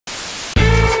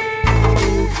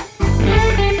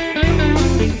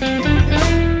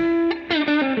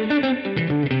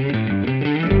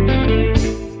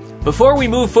Before we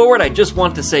move forward, I just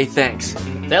want to say thanks.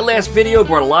 That last video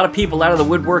brought a lot of people out of the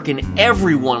woodwork, and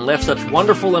everyone left such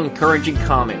wonderful and encouraging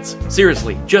comments.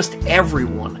 Seriously, just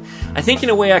everyone. I think in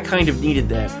a way I kind of needed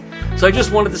that. So I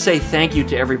just wanted to say thank you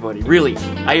to everybody. Really,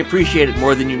 I appreciate it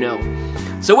more than you know.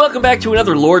 So welcome back to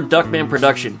another Lord Duckman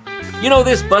production. You know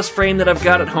this bus frame that I've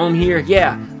got at home here?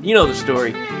 Yeah, you know the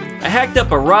story. I hacked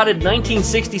up a rotted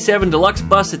 1967 deluxe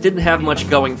bus that didn't have much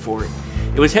going for it.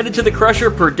 It was headed to the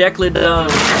crusher per Decklid,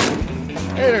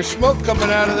 Hey, there's smoke coming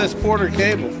out of this Porter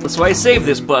cable. So I saved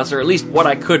this bus, or at least what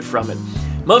I could from it.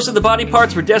 Most of the body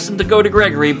parts were destined to go to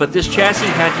Gregory, but this chassis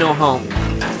had no home.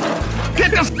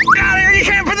 Get the f*** out of here! You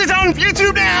can't put this on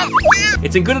YouTube now!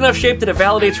 It's in good enough shape that it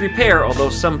validates repair, although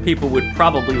some people would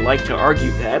probably like to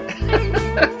argue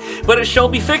that. But it shall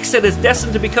be fixed and is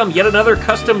destined to become yet another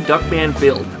custom Duckman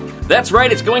build. That's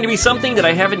right, it's going to be something that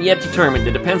I haven't yet determined.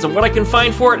 It depends on what I can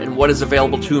find for it and what is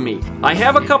available to me. I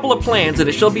have a couple of plans and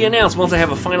it shall be announced once I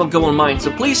have a final go in mind,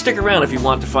 so please stick around if you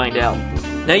want to find out.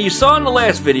 Now you saw in the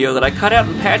last video that I cut out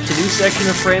and patched a new section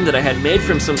of frame that I had made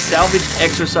from some salvaged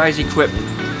exercise equipment.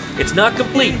 It's not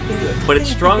complete, but it's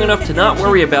strong enough to not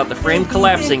worry about the frame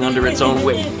collapsing under its own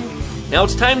weight. Now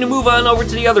it's time to move on over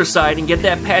to the other side and get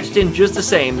that patched in just the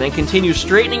same, then continue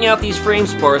straightening out these frame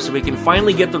spars so we can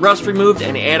finally get the rust removed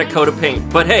and add a coat of paint.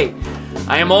 But hey,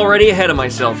 I am already ahead of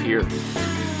myself here.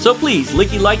 So please,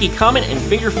 likey, comment, and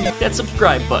finger that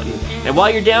subscribe button. And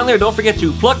while you're down there, don't forget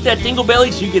to pluck that dingle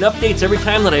belly so you get updates every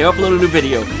time that I upload a new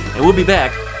video. And we'll be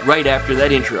back right after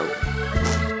that intro.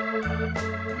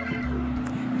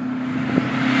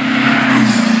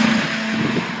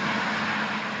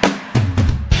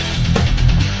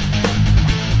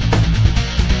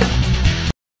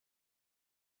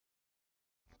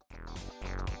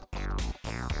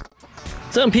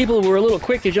 Some people were a little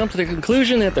quick to jump to the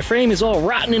conclusion that the frame is all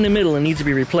rotten in the middle and needs to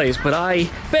be replaced, but I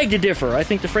beg to differ. I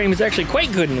think the frame is actually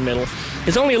quite good in the middle.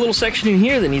 There's only a little section in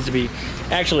here that needs to be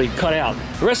actually cut out.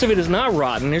 The rest of it is not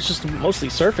rotten, it's just mostly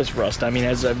surface rust. I mean,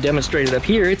 as I've demonstrated up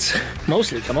here, it's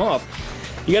mostly come off.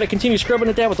 You gotta continue scrubbing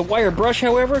it down with a wire brush,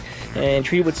 however, and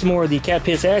treat it with some more of the cat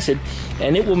piss acid,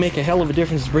 and it will make a hell of a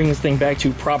difference to bring this thing back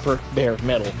to proper bare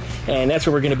metal. And that's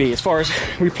where we're gonna be. As far as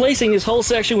replacing this whole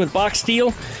section with box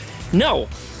steel, no,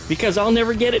 because I'll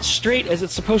never get it straight as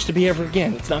it's supposed to be ever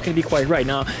again. It's not going to be quite right.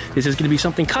 Now, this is going to be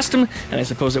something custom, and I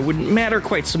suppose it wouldn't matter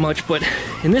quite so much, but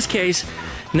in this case,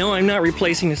 no, I'm not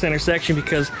replacing the center section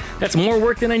because that's more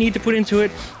work than I need to put into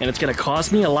it, and it's going to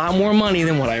cost me a lot more money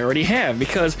than what I already have,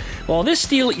 because all this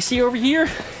steel that you see over here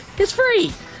is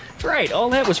free. That's right, all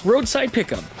that was roadside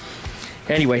pickup.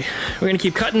 Anyway, we're going to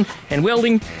keep cutting and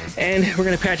welding, and we're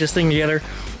going to patch this thing together,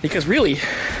 because really,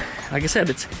 like I said,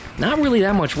 it's not really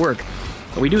that much work.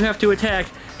 But we do have to attack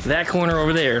that corner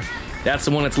over there. That's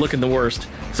the one that's looking the worst.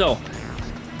 So,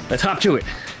 let's hop to it.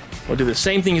 We'll do the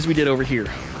same thing as we did over here.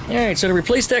 Alright, so to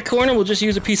replace that corner, we'll just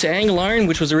use a piece of angle iron,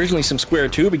 which was originally some square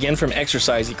tube, again from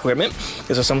exercise equipment.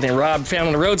 This is something Rob found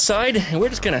on the roadside, and we're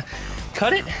just gonna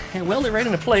cut it and weld it right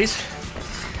into place.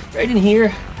 Right in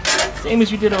here. Same as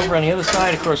you did over on the other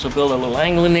side. Of course, we'll build a little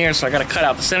angle in there, so I gotta cut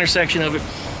out the center section of it.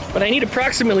 But I need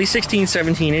approximately 16,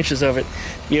 17 inches of it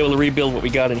to be able to rebuild what we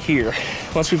got in here.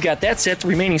 Once we've got that set, the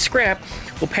remaining scrap,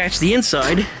 we'll patch the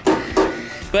inside.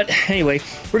 But anyway,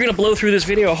 we're going to blow through this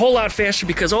video a whole lot faster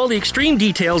because all the extreme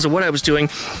details of what I was doing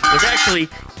was actually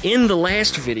in the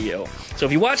last video. So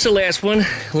if you watched the last one,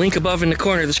 link above in the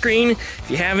corner of the screen. If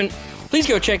you haven't, please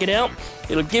go check it out.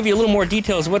 It'll give you a little more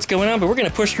details of what's going on, but we're going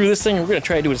to push through this thing and we're going to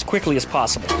try to do it as quickly as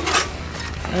possible.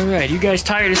 Alright, you guys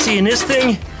tired of seeing this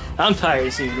thing? I'm tired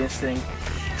of seeing this thing.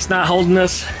 It's not holding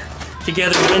us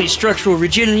together with any structural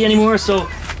rigidity anymore, so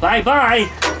bye-bye!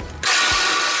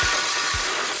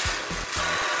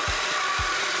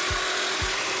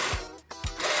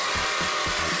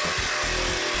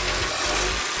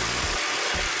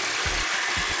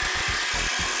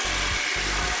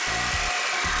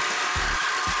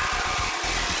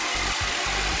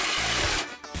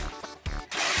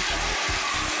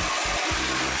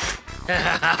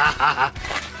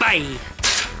 Bye!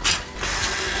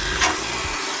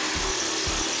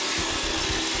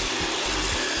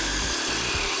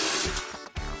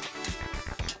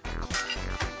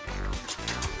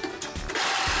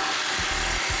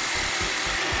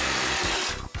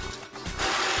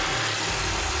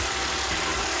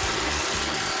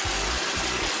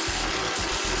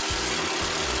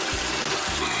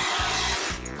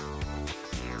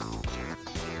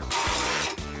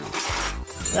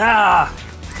 Ah!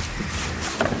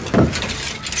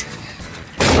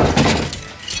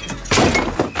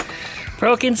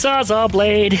 Broken Sawzall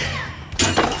blade.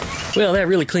 Well, that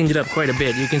really cleaned it up quite a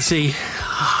bit. You can see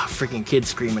freaking kids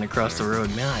screaming across the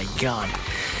road. My God.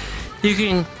 You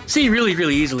can see really,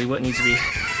 really easily what needs to be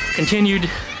continued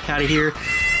out of here.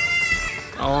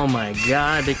 Oh my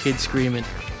God, the kids screaming.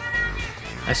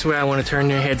 I swear I want to turn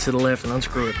their heads to the left and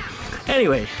unscrew it.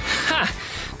 Anyway,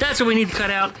 that's what we need to cut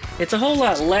out. It's a whole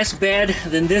lot less bad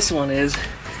than this one is,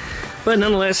 but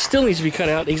nonetheless still needs to be cut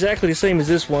out exactly the same as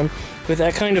this one with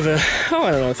that kind of a, oh, I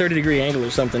don't know, 30-degree angle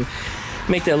or something.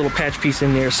 Make that little patch piece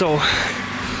in there. So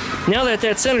now that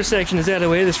that center section is out of the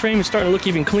way, this frame is starting to look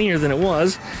even cleaner than it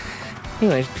was. You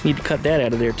know, I need to cut that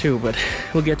out of there too, but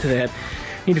we'll get to that.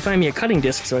 Need to find me a cutting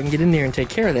disc so I can get in there and take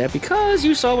care of that, because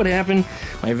you saw what happened.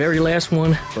 My very last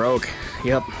one broke.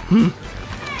 Yep.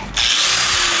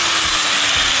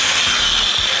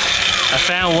 I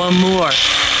found one more.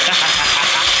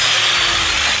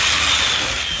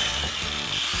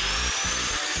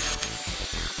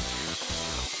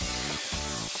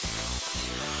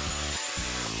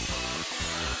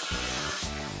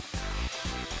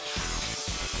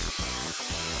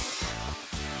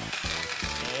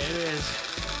 There it is.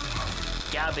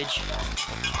 Garbage.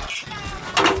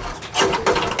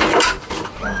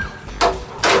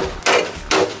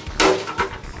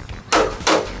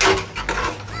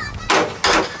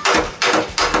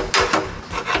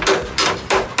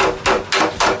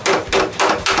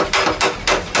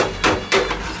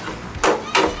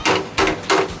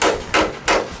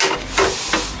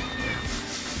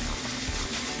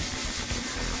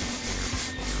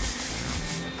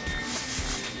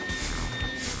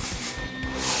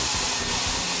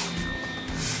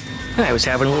 I was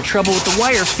having a little trouble with the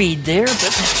wire feed there,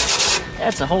 but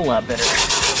that's a whole lot better.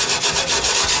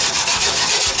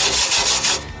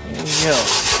 There we go.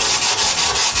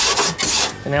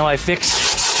 And now I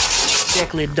fixed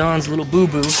Decklid Don's little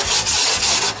boo-boo,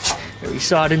 where he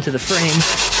sawed into the frame.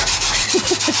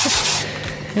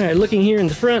 Alright, looking here in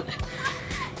the front,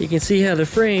 you can see how the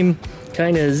frame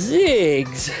kind of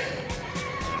zigs.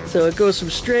 So it goes from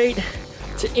straight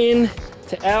to in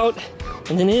to out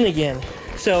and then in again.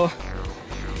 So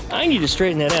I need to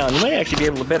straighten that out. You might actually be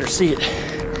able to better see it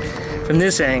from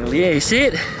this angle. Yeah, you see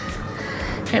it?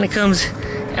 Kind of comes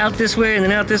out this way and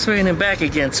then out this way and then back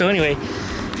again. So anyway,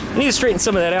 I need to straighten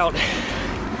some of that out.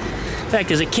 In fact,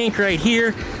 there's a kink right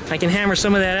here. I can hammer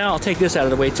some of that out. I'll take this out of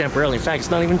the way temporarily. In fact,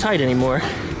 it's not even tight anymore.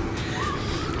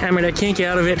 Hammer that kink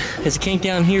out of it. There's a kink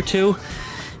down here too.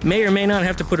 May or may not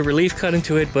have to put a relief cut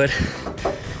into it, but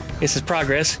this is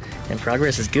progress, and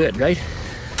progress is good, right?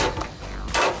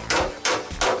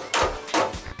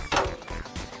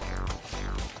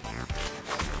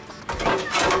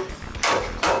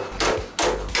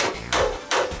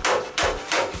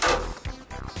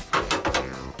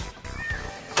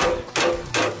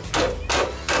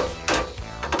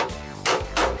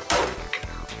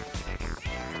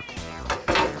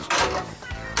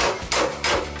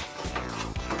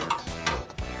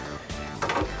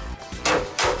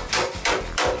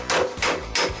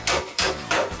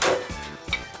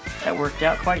 That worked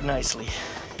out quite nicely.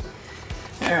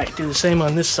 All right, do the same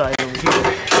on this side over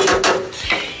here.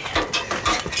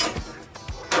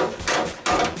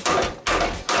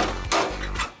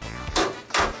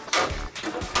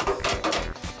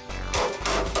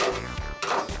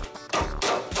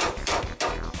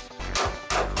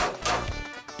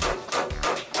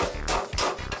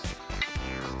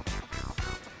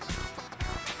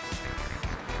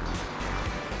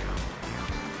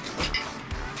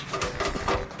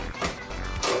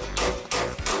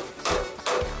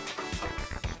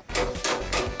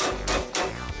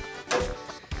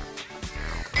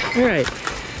 Alright,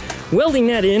 welding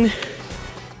that in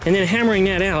and then hammering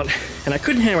that out. And I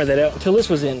couldn't hammer that out until this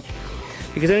was in,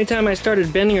 because anytime I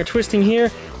started bending or twisting here,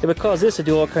 it would cause this to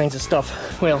do all kinds of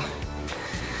stuff. Well,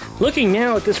 looking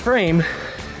now at this frame,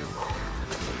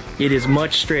 it is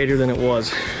much straighter than it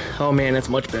was. Oh man, that's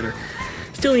much better.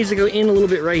 Still needs to go in a little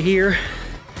bit right here.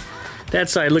 That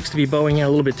side looks to be bowing out a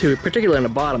little bit too, particularly on the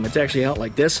bottom. It's actually out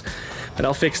like this, but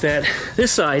I'll fix that.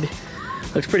 This side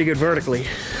looks pretty good vertically.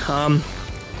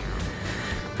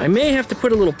 I may have to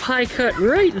put a little pie cut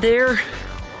right there.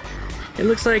 It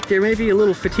looks like there may be a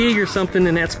little fatigue or something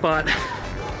in that spot.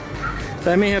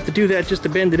 So I may have to do that just to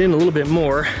bend it in a little bit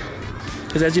more.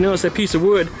 Because as you notice, that piece of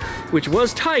wood, which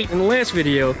was tight in the last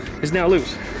video, is now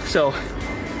loose. So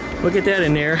we'll get that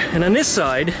in there. And on this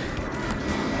side,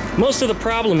 most of the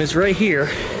problem is right here,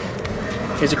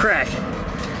 is a crack.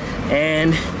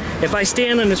 And if I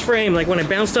stand on this frame, like when I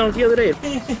bounced on it the other day,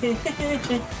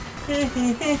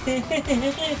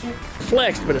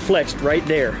 flexed, but it flexed right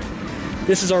there.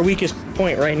 This is our weakest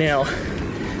point right now.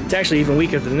 It's actually even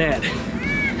weaker than that.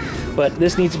 But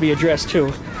this needs to be addressed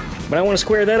too. But I want to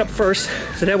square that up first,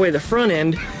 so that way the front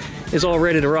end is all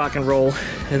ready to rock and roll.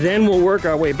 And then we'll work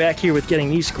our way back here with getting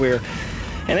these square.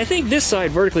 And I think this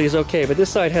side vertically is okay, but this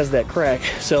side has that crack.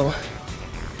 So I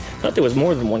thought there was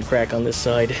more than one crack on this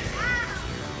side.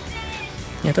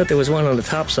 I thought there was one on the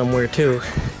top somewhere too.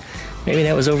 Maybe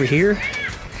that was over here?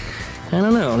 I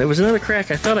don't know. There was another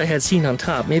crack I thought I had seen on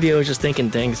top. Maybe I was just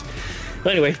thinking things.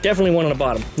 But anyway, definitely one on the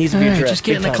bottom. Needs to be addressed. Just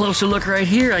getting a closer look right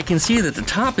here, I can see that the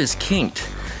top is kinked.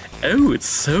 Oh, it's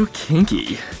so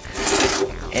kinky.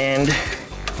 And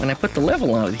when I put the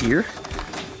level on it here,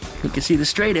 you can see the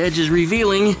straight edge is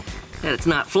revealing that it's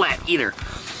not flat either.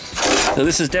 So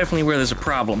this is definitely where there's a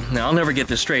problem. Now, I'll never get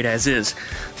this straight as is.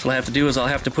 So what I'll have to do is I'll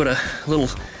have to put a little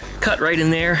cut right in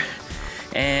there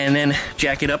and then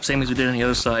jack it up, same as we did on the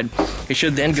other side. It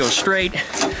should then go straight.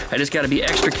 I just got to be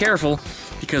extra careful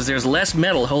because there's less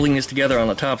metal holding this together on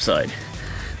the top side.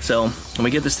 So when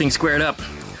we get this thing squared up,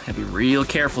 I have to be real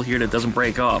careful here that it doesn't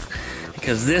break off,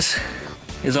 because this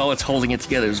is all that's holding it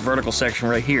together, this vertical section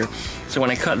right here. So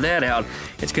when I cut that out,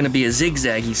 it's going to be a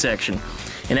zigzaggy section.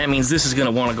 And that means this is going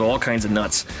to want to go all kinds of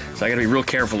nuts. So I got to be real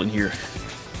careful in here.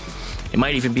 It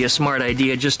might even be a smart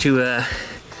idea just to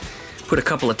put a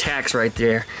couple of tacks right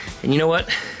there. And you know what?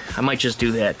 I might just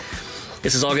do that.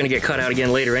 This is all going to get cut out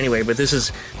again later anyway, but this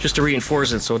is just to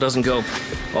reinforce it so it doesn't go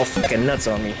all fucking nuts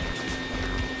on me.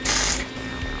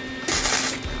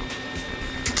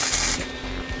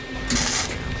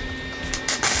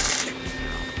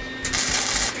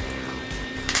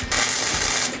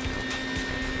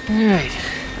 Alright,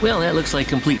 well that looks like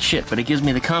complete shit, but it gives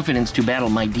me the confidence to battle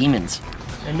my demons.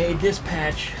 I made this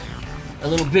patch a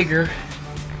little bigger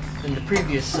than the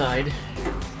previous side.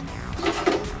 It's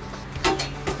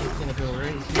gonna go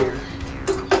right here.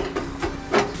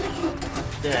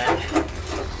 That.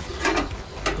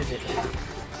 Pivot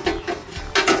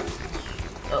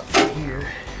up here.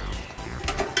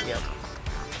 Yep.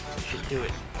 Should do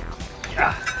it.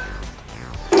 Yeah.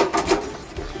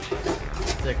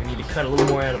 Looks like we need to cut a little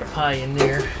more out of the pie in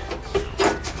there.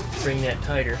 Bring that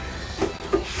tighter.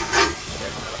 That's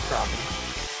not a problem.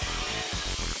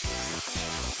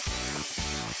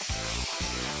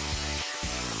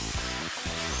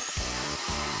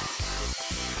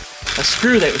 A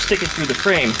screw that was sticking through the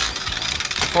frame.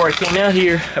 Before I came out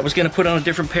here, I was going to put on a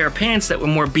different pair of pants that were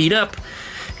more beat up,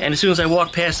 and as soon as I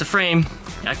walked past the frame,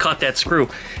 I caught that screw,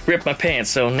 ripped my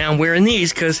pants. So now I'm wearing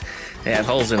these because they have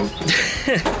holes in them.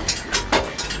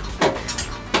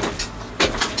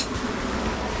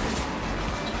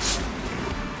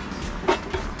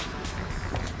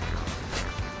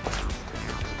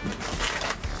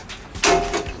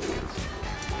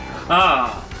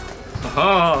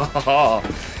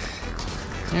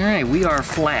 Alright, we are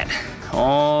flat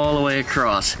all the way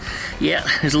across. Yeah,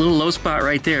 there's a little low spot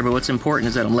right there, but what's important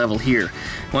is that I'm level here.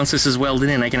 Once this is welded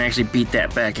in, I can actually beat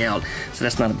that back out, so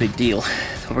that's not a big deal.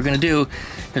 So what we're going to do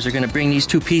is we're going to bring these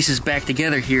two pieces back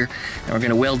together here, and we're going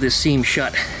to weld this seam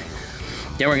shut.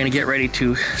 Then we're going to get ready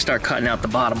to start cutting out the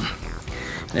bottom.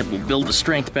 And then we'll build the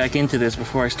strength back into this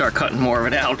before I start cutting more of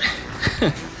it out.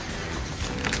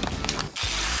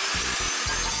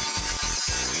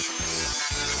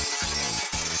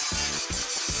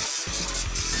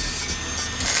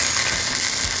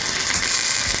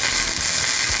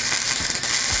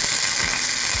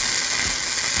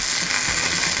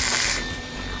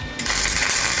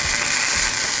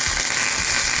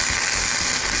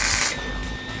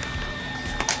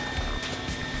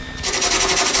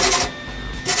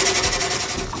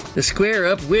 The square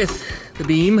up with the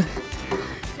beam,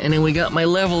 and then we got my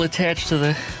level attached to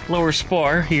the lower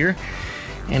spar here,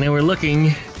 and then we're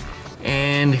looking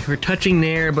and we're touching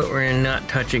there, but we're not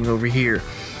touching over here.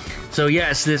 So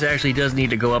yes, this actually does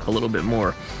need to go up a little bit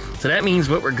more. So that means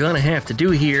what we're gonna have to do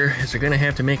here is we're gonna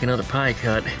have to make another pie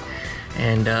cut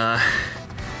and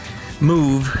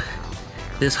move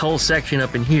this whole section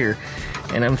up in here.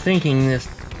 And I'm thinking this,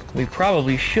 we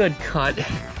probably should cut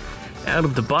out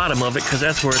of the bottom of it because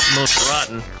that's where it's most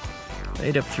rotten,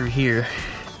 right up through here,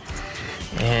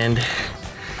 and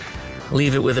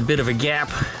leave it with a bit of a gap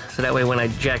so that way when I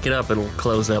jack it up it'll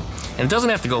close up, and it doesn't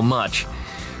have to go much.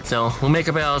 So we'll make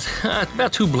about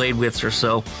 2 blade widths or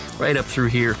so right up through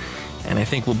here, and I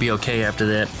think we'll be okay after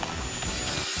that.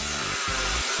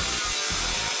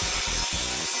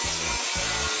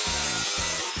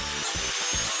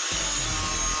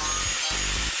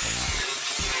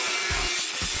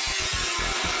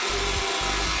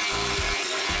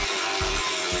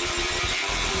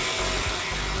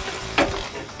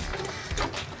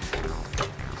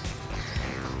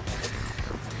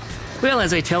 Well,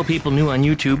 as I tell people new on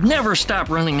YouTube, never stop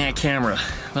running that camera.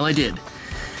 Well, I did.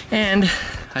 And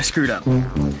I screwed up.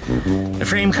 The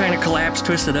frame kind of collapsed,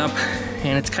 twisted up,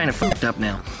 and it's kind of fucked up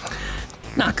now.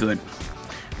 Not good.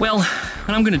 Well, what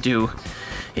I'm gonna do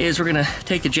is we're gonna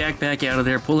take the jack back out of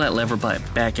there, pull that lever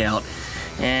back out,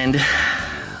 and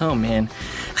oh man,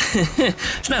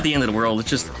 it's not the end of the world. It's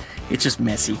just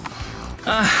messy.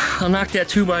 I'll knock that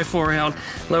 2x4 out,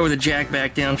 lower the jack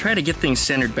back down, try to get things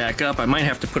centered back up. I might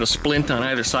have to put a splint on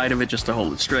either side of it just to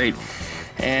hold it straight.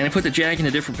 And I put the jack in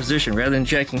a different position. Rather than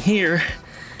jacking here,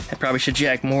 I probably should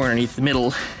jack more underneath the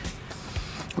middle,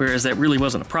 whereas that really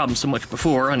wasn't a problem so much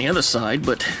before on the other side.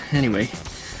 But anyway,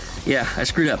 yeah, I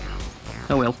screwed up.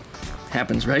 Oh well,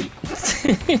 happens, right?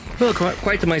 Well,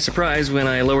 quite to my surprise, when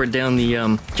I lowered down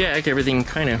the jack, everything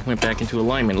kind of went back into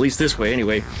alignment, at least this way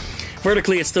anyway.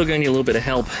 Vertically, it's still going to need a little bit of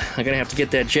help. I'm going to have to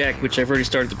get that jack, which I've already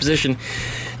started to position,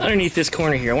 underneath this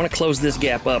corner here. I want to close this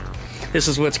gap up. This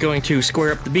is what's going to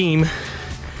square up the beam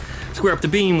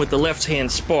with the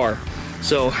left-hand spar.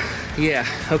 So, yeah,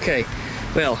 okay.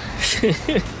 Well,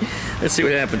 let's see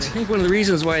what happens. I think one of the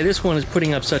reasons why this one is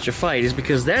putting up such a fight is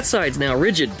because that side's now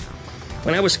rigid.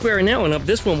 When I was squaring that one up,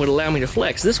 this one would allow me to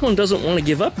flex. This one doesn't want to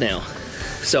give up now.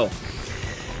 So,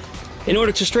 in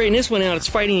order to straighten this one out, it's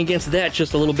fighting against that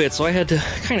just a little bit, so I had to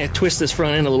kind of twist this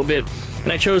front end a little bit,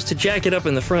 and I chose to jack it up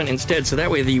in the front instead, so that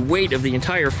way the weight of the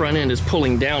entire front end is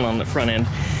pulling down on the front end.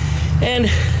 And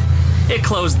it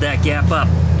closed that gap up.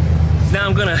 Now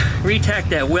I'm gonna re-tack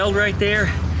that weld right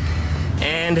there,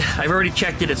 and I've already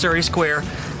checked it, it's already square,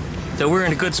 so we're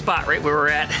in a good spot right where we're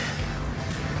at.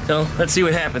 So let's see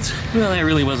what happens. Well, that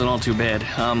really wasn't all too bad.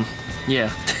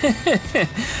 Yeah.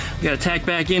 Got to tack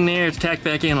back in there, it's tacked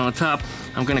back in on the top.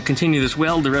 I'm going to continue this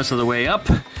weld the rest of the way up.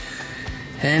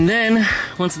 And then,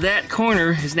 once that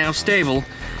corner is now stable,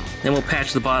 then we'll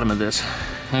patch the bottom of this.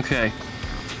 Okay.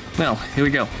 Well, here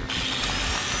we go.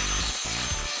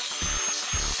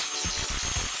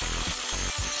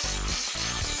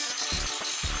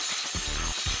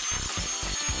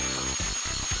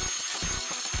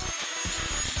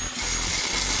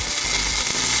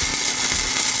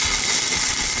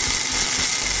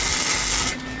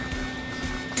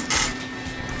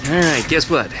 Alright, guess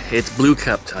what? It's blue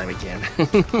cup time again.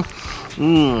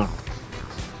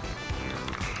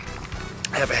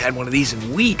 I haven't had one of these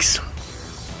in weeks.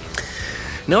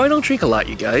 No, I don't drink a lot,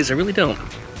 you guys. I really don't.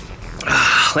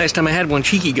 Last time I had one,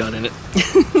 Cheeky got in it.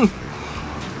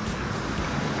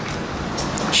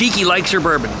 Cheeky likes her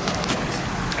bourbon.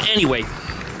 Anyway,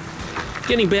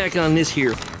 getting back on this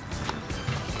here.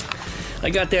 I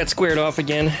got that squared off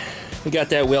again. We got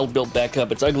that weld built back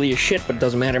up. It's ugly as shit, but it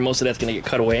doesn't matter. Most of that's going to get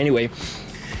cut away anyway,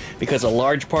 because a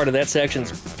large part of that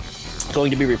section's going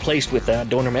to be replaced with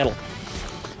donor metal.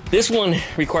 This one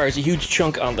requires a huge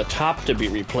chunk on the top to be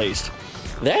replaced.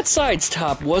 That side's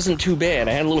top wasn't too bad.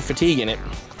 I had a little fatigue in it,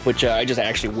 which I just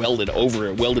actually welded over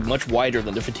it. Welded much wider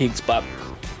than the fatigue spot.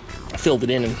 I filled it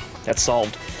in, and that's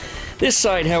solved. This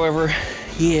side, however,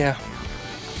 yeah,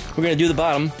 we're going to do the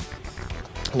bottom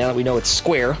now that we know it's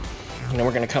square. And then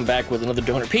we're going to come back with another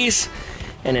donor piece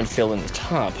and then fill in the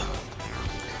top.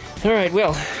 Alright,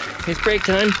 well, it's break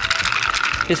time.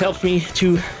 This helps me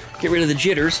to get rid of the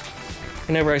jitters.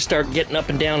 Whenever I start getting up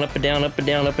and down, up and down, up and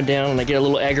down, up and down, and I get a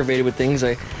little aggravated with things,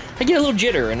 I get a little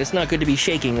jitter, and it's not good to be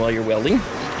shaking while you're welding.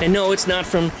 And no, it's not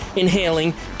from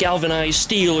inhaling galvanized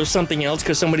steel or something else,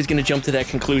 because somebody's going to jump to that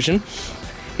conclusion.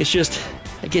 It's just,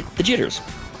 I get the jitters.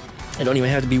 I don't even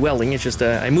have to be welding, it's just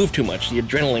I move too much. The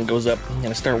adrenaline goes up and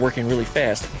I start working really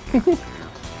fast.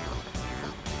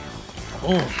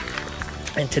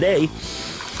 And today,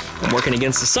 I'm working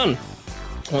against the sun.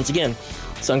 Once again,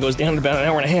 the sun goes down in about an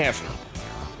hour and a half.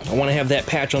 I want to have that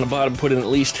patch on the bottom put in at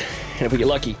least, and if we get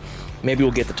lucky, maybe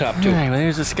we'll get the top too. Alright, well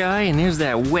there's the sky, and there's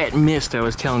that wet mist I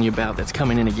was telling you about that's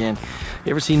coming in again.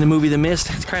 You ever seen the movie The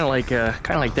Mist? It's kind of like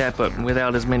that, but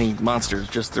without as many monsters,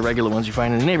 just the regular ones you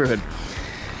find in the neighborhood.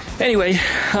 Anyway,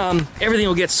 everything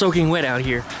will get soaking wet out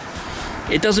here.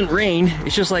 It doesn't rain,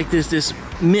 it's just like this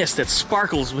mist that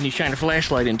sparkles when you shine a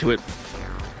flashlight into it.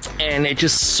 And it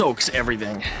just soaks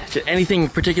everything. Anything in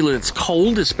particular that's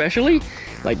cold, especially,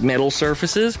 like metal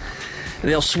surfaces,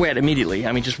 they'll sweat immediately.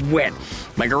 I mean, just wet.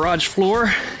 My garage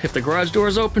floor, if the garage door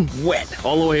is open, wet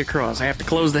all the way across. I have to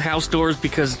close the house doors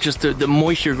because just the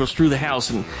moisture goes through the house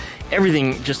and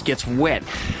everything just gets wet.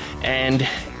 And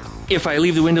if I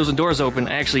leave the windows and doors open,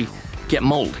 I actually get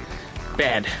mold.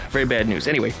 Bad. Very bad news.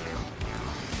 Anyway,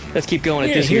 let's keep going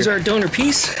at this here. Here's our donor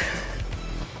piece.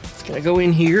 It's gonna go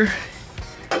in here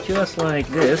just like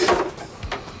this.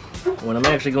 What I'm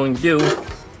actually going to do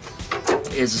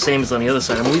is the same as on the other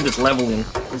side. I'm gonna leave this level in.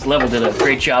 This level did a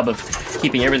great job of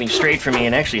keeping everything straight for me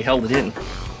and actually held it in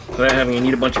without having to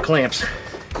need a bunch of clamps.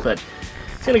 But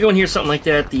It's gonna go in here something like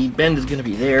that. The bend is gonna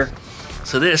be there.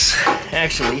 So this,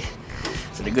 actually,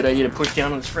 is it a good idea to push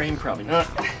down on this frame? Probably not.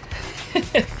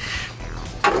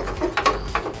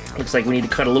 Looks like we need to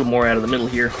cut a little more out of the middle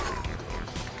here.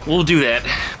 We'll do that,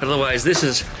 but otherwise this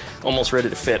is almost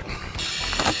ready to fit.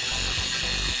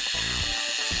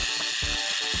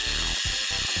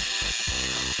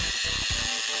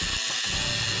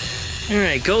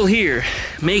 Alright, goal here.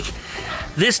 Make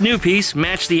this new piece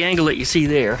match the angle that you see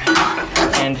there.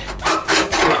 And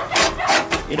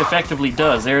it effectively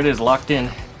does. There it is, locked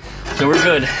in. So we're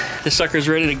good. This sucker's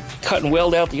ready to cut and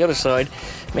weld out the other side,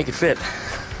 make it fit.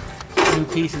 The new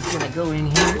piece is gonna go in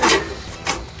here.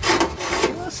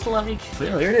 Just like,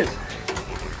 well, there it is.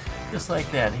 Just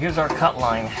like that. Here's our cut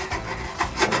line.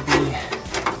 It'll be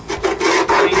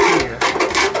right here.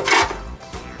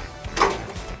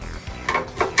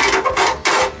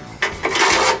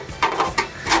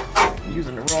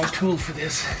 Using the wrong tool for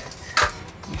this.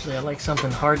 Usually I like something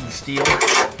hard and steel,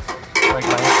 like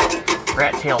my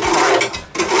rat tail file.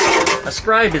 A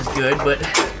scribe is good, but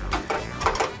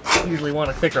I usually want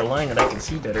a thicker line that I can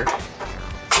see better. Rat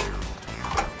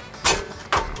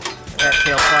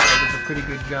tail file does a pretty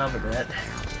good job of that.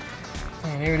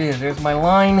 And there it is. There's my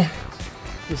line.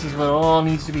 This is what all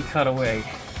needs to be cut away.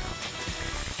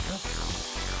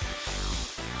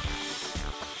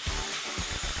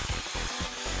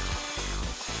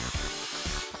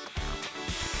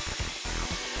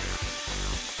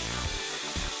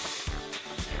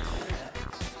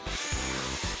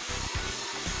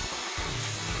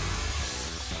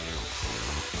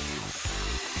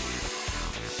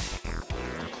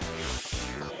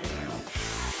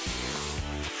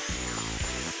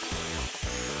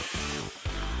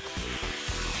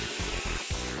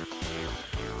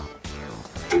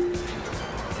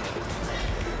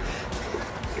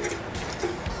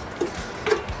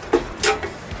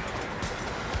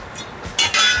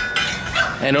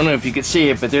 I don't know if you could see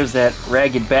it, but there's that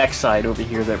ragged backside over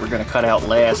here that we're going to cut out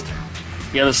last.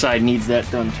 The other side needs that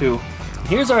done too.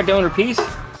 Here's our donor piece.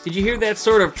 Did you hear that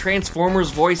sort of Transformers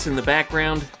voice in the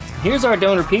background? Here's our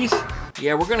donor piece.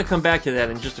 Yeah, we're going to come back to that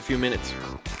in just a few minutes.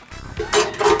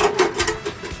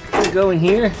 We'll go in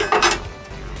here,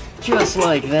 just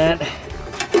like that.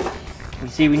 You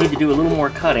see, we need to do a little more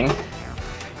cutting.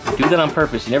 Do that on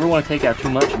purpose. You never want to take out too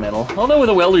much metal. Although with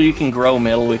a welder you can grow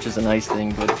metal, which is a nice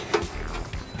thing, but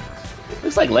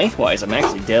looks like lengthwise I'm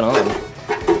actually dead on. I'm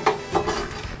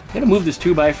gonna move this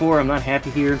 2x4. I'm not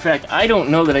happy here. In fact, I don't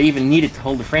know that I even need it to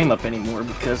hold the frame up anymore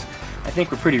because I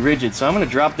think we're pretty rigid. So I'm gonna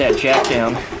drop that jack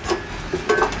down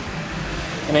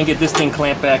and then get this thing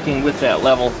clamped back in with that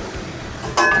level.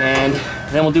 And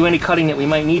then we'll do any cutting that we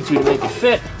might need to make it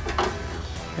fit.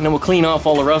 And then we'll clean off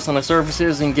all the rust on the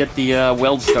surfaces and get the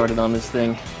weld started on this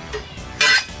thing.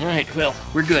 Alright, well,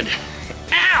 we're good.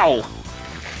 Ow!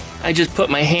 I just put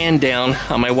my hand down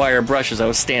on my wire brush as I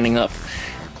was standing up.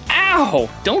 Ow!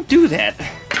 Don't do that.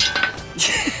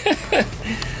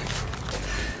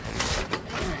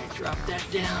 Alright, drop that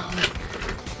down.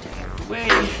 Get out of the way.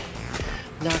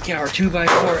 Knock our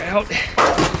 2x4 out.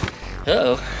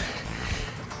 Uh-oh.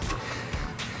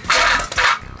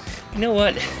 You know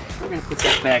what? We're going to put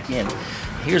that back in.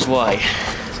 Here's why.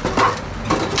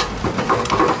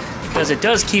 Because it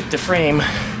does keep the frame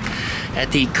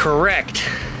at the correct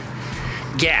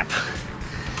gap.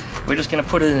 We're just going to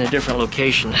put it in a different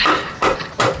location,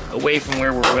 away from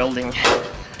where we're welding.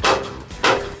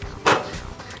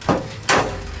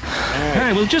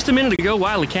 Alright, well, just a minute ago,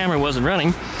 while the camera wasn't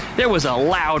running, there was a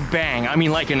loud bang. I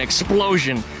mean, like an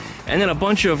explosion. And then a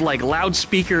bunch of like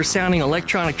loudspeaker sounding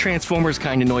electronic Transformers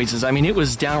kind of noises. I mean, it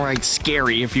was downright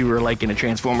scary if you were like in a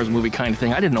Transformers movie kind of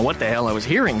thing. I didn't know what the hell I was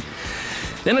hearing.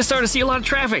 Then I started to see a lot of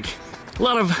traffic. A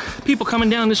lot of people coming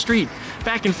down the street,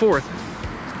 back and forth.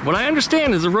 What I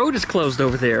understand is the road is closed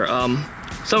over there.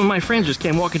 Some of my friends just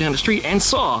came walking down the street and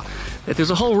saw that there's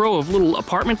a whole row of little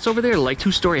apartments over there, like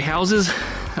 2-story houses.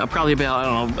 Probably about, I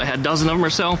don't know, a dozen of them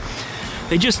or so.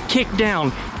 They just kicked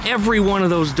down every one of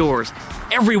those doors.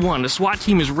 Everyone. The SWAT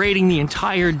team is raiding the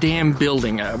entire damn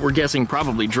building. We're guessing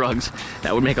probably drugs.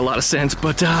 That would make a lot of sense,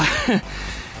 but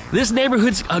this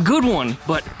neighborhood's a good one,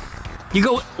 but you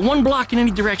go one block in any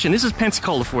direction. This is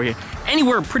Pensacola for you.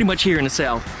 Anywhere pretty much here in the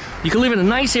South. You can live in a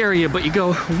nice area, but you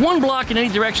go one block in any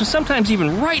direction, sometimes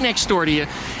even right next door to you,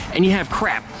 and you have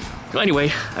crap. Well,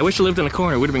 anyway, I wish I lived in the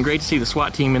corner. It would have been great to see the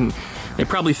SWAT team, and they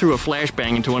probably threw a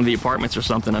flashbang into one of the apartments or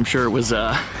something. I'm sure it was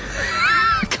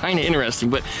kind of interesting,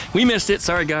 but we missed it.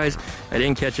 Sorry, guys. I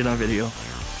didn't catch it on video.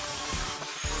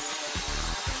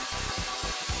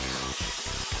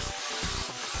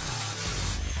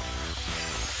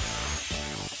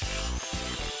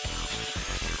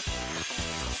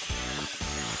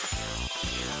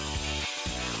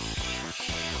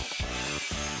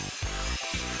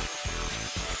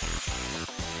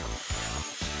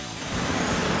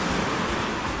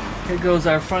 Here goes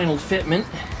our final fitment.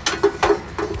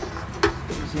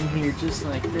 Goes in here just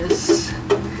like this.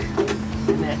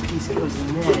 And that piece goes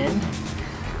in that end.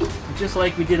 And just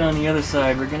like we did on the other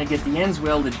side, we're going to get the ends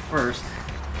welded first.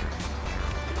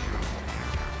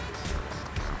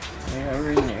 Yeah,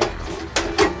 we're in there.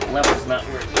 The level's not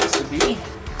where it needs to be.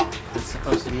 It's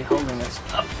supposed to be holding us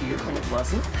up here when it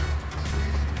wasn't.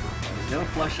 There we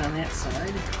go, flush on that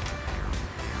side.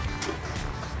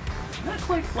 Not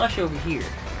quite flush over here.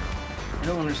 I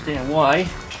don't understand why.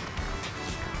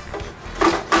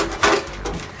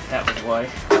 That was why.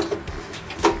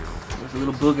 There's a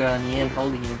little booger on the end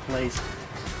holding it in place. A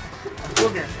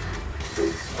booger!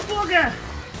 A booger!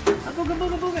 A booger,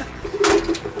 booger, booger!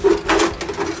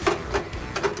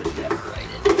 Put that right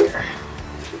in there.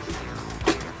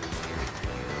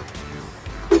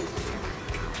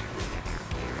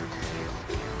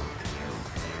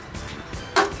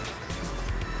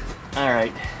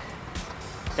 Alright.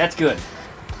 That's good.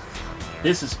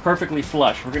 This is perfectly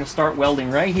flush. We're going to start welding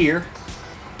right here,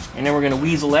 and then we're going to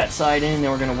weasel that side in, and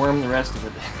then we're going to worm the rest of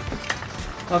it.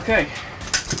 Okay.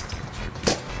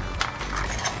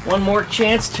 One more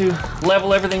chance to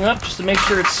level everything up just to make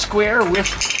sure it's square with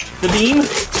the beam.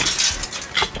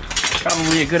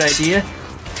 Probably a good idea.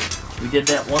 We did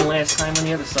that one last time on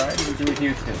the other side. We'll do it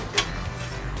here too.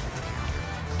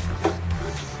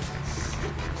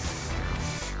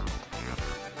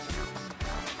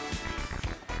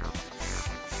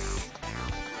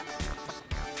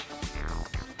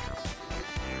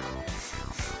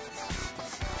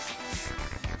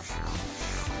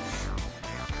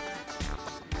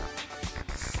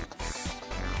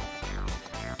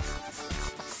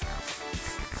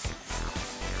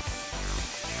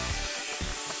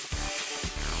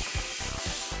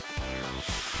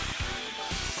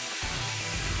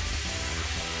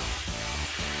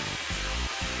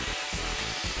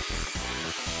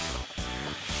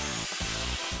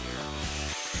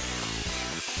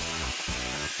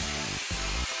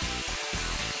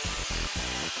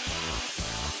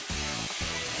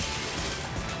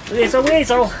 Weasel,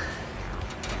 weasel!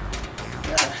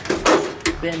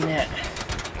 Bend that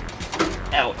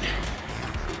out.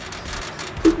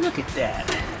 Look at that.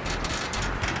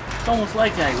 It's almost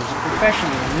like I was a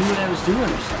professional and knew what I was doing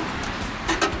or something.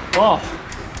 Oh,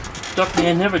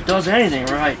 Duckman never does anything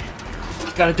right.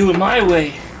 He's gotta do it my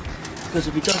way. Because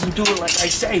if he doesn't do it like I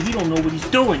say, he don't know what he's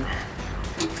doing.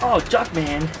 Oh,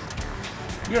 Duckman.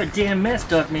 You're a damn mess,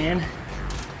 Duckman.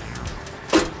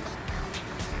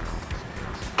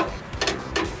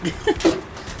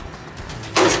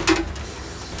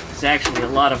 It's actually a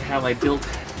lot of how I built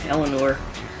Eleanor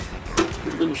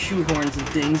with little shoehorns and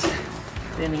things,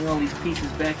 bending all these pieces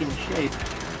back into shape.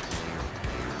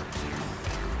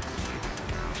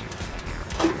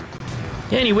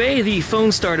 Anyway, the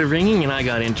phone started ringing and I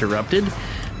got interrupted,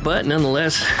 but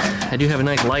nonetheless, I do have a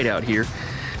nice light out here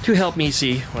to help me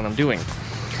see what I'm doing.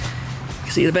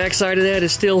 See, the back side of that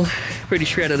is still pretty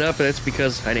shredded up. That's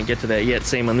because I didn't get to that yet.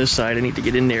 Same on this side. I need to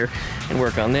get in there and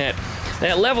work on that.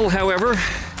 That level, however,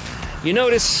 you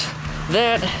notice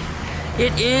that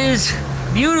it is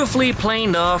beautifully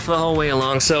planed off the whole way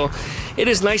along. So it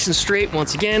is nice and straight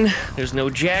once again. There's no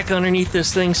jack underneath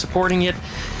this thing supporting it.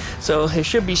 So it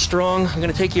should be strong. I'm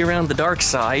going to take you around the dark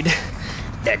side.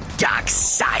 The dark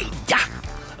side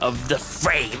of the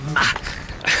frame.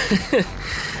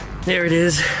 There it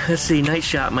is. Let's see, night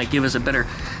shot might give us a better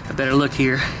look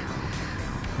here.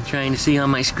 I'm trying to see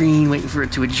on my screen, waiting for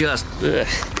it to adjust. Ugh.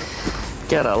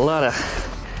 Got a lot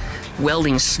of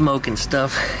welding smoke and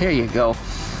stuff. There you go.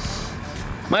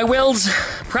 My welds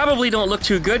probably don't look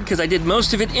too good because I did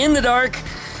most of it in the dark.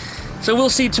 So we'll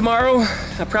see tomorrow.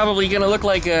 I'm probably gonna look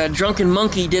like a drunken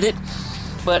monkey did it.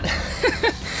 But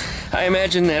I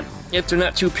imagine that if they're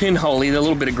not too pinholey, a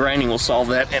little bit of grinding will solve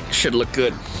that and it should look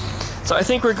good. So I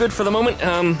think we're good for the moment.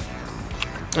 I'm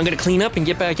gonna clean up and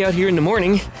get back out here in the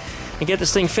morning and get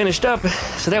this thing finished up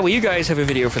so that way you guys have a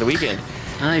video for the weekend.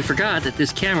 I forgot that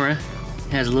this camera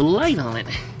has a little light on it.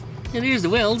 And there's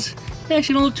the welds. They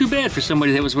actually don't look too bad for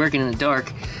somebody that was working in the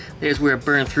dark. There's where it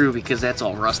burned through because that's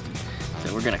all rusty.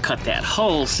 So we're gonna cut that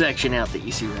whole section out that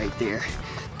you see right there.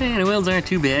 And the welds aren't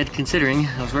too bad considering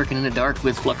I was working in the dark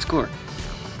with flux core.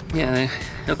 Yeah,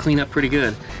 they'll clean up pretty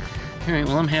good. Alright,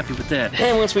 well I'm happy with that.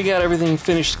 And once we got everything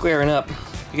finished squaring up,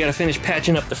 we gotta finish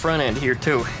patching up the front end here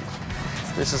too.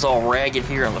 This is all ragged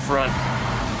here on the front.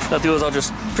 What I'll do is I'll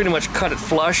just pretty much cut it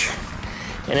flush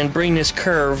and then bring this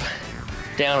curve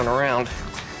down and around.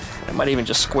 I might even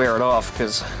just square it off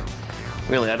because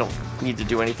really I don't need to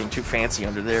do anything too fancy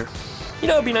under there. You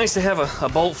know, it'd be nice to have a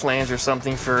bolt flange or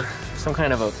something for some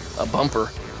kind of a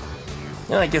bumper.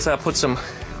 And I guess I'll put some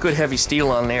good heavy steel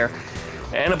on there,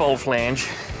 and a bolt flange,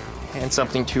 and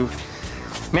something to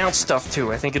mount stuff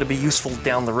to. I think it'll be useful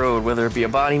down the road, whether it be a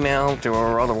body mount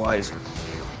or otherwise.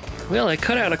 Well, I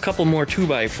cut out a couple more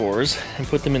 2x4s and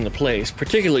put them into place,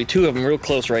 particularly two of them real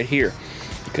close right here,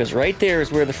 because right there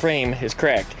is where the frame is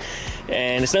cracked.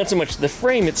 And it's not so much the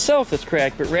frame itself that's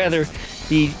cracked, but rather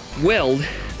the weld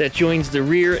that joins the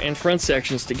rear and front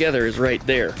sections together is right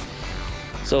there.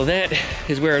 So that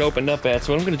is where it opened up at.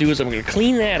 So what I'm going to do is I'm going to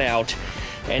clean that out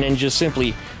and then just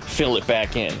simply fill it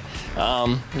back in.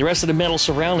 The rest of the metal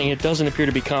surrounding it doesn't appear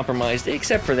to be compromised,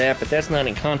 except for that, but that's not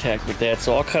in contact with that,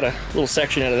 so I'll cut a little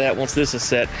section out of that once this is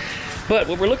set. But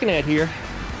what we're looking at here,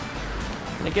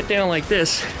 when I get down like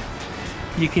this,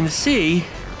 you can see,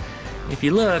 if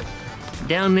you look,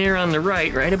 down there on the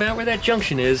right about where that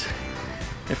junction is,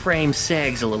 the frame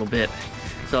sags a little bit.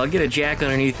 So I'll get a jack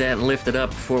underneath that and lift it up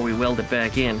before we weld it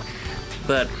back in.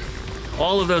 But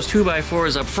all of those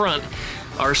 2x4s up front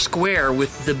are square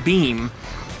with the beam,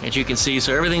 as you can see,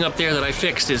 so everything up there that I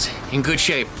fixed is in good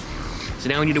shape. So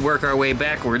now we need to work our way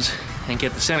backwards and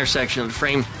get the center section of the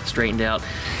frame straightened out.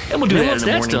 And we'll do that in the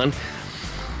morning. Once that's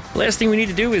done, last thing we need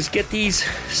to do is get these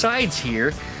sides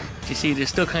here. You see, they're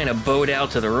still kind of bowed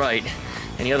out to the right,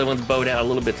 and the other one's bowed out a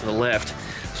little bit to the left.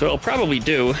 So what I'll probably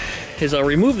do is I'll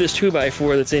remove this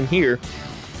 2x4 that's in here,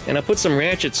 and I'll put some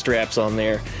ratchet straps on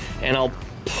there, and I'll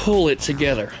pull it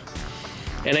together.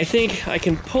 And I think I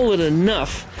can pull it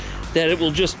enough that it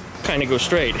will just kind of go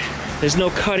straight. There's no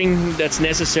cutting that's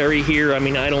necessary here. I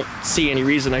mean, I don't see any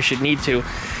reason I should need to.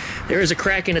 There is a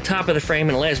crack in the top of the frame.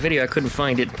 In the last video I couldn't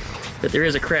find it, but there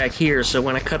is a crack here, so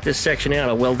when I cut this section out,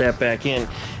 I'll weld that back in.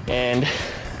 And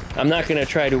I'm not going to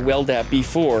try to weld that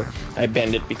before I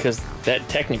bend it, because that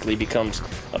technically becomes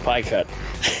a pie cut.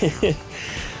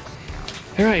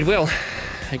 Alright, well,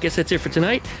 I guess that's it for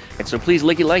tonight. And so please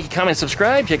like, comment,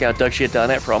 subscribe. Check out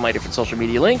DuckShit.net for all my different social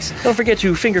media links. Don't forget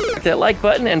to finger that like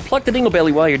button and pluck the dingle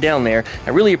belly while you're down there.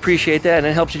 I really appreciate that, and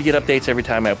it helps you to get updates every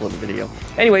time I upload a video.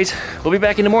 Anyways, we'll be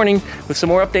back in the morning with some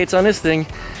more updates on this thing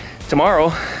tomorrow,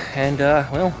 and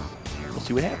well, we'll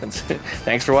see what happens.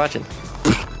 Thanks for watching.